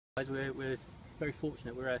We're very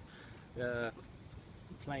fortunate. We're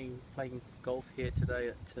playing golf here today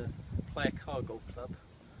at Playa Car Golf Club,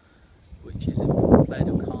 which is in Playa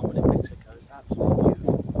del Carmen in Mexico. It's absolutely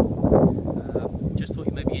beautiful. Just thought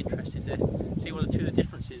you may be interested to see one or two of the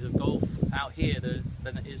differences of golf out here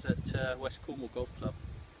than it is at West Cornwall Golf Club.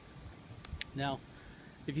 Now,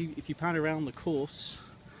 if you pan around the course,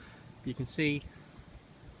 you can see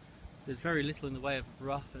there's very little in the way of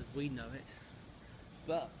rough as we know it,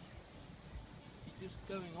 but just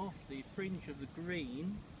going off the fringe of the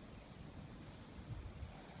green,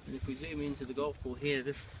 and if we zoom into the golf ball here,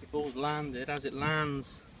 this ball's landed. As it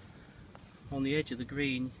lands on the edge of the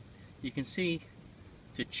green, you can see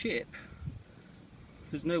to chip,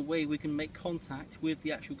 there's no way we can make contact with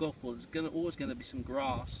the actual golf ball. There's always going to be some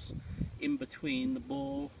grass in between the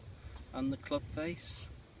ball and the club face,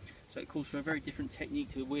 so it calls for a very different technique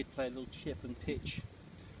to the way we'd play a little chip and pitch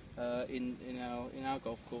in our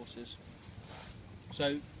golf courses.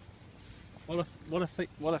 So what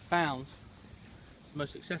I found is the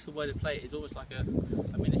most successful way to play it is always like a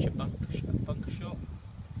miniature bunker shot.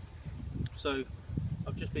 So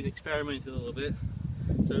I've just been experimenting a little bit.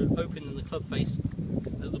 So opening the club face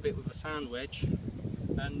a little bit with a sand wedge,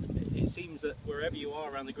 and it seems that wherever you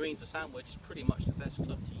are around the greens, the sand wedge is pretty much the best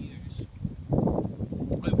club to use.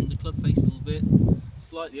 Open the club face a little bit,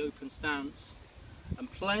 slightly open stance, and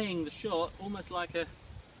playing the shot almost like a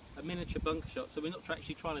miniature bunker shot. So we're not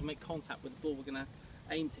actually trying to make contact with the ball. We're going to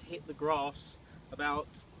aim to hit the grass about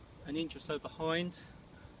an inch or so behind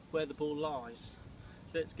where the ball lies.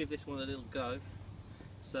 So let's give this one a little go.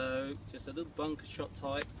 So just a little bunker shot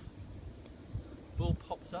type. Ball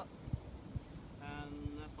pops up,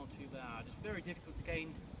 and that's not too bad. It's very difficult to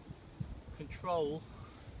gain control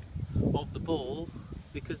of the ball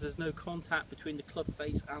because there's no contact between the club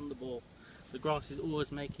face and the ball. The grass is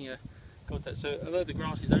always making a contact. So although the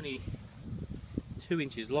grass is only 2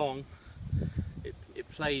 inches long, it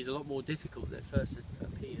plays a lot more difficult than it first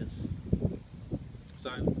appears.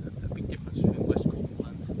 So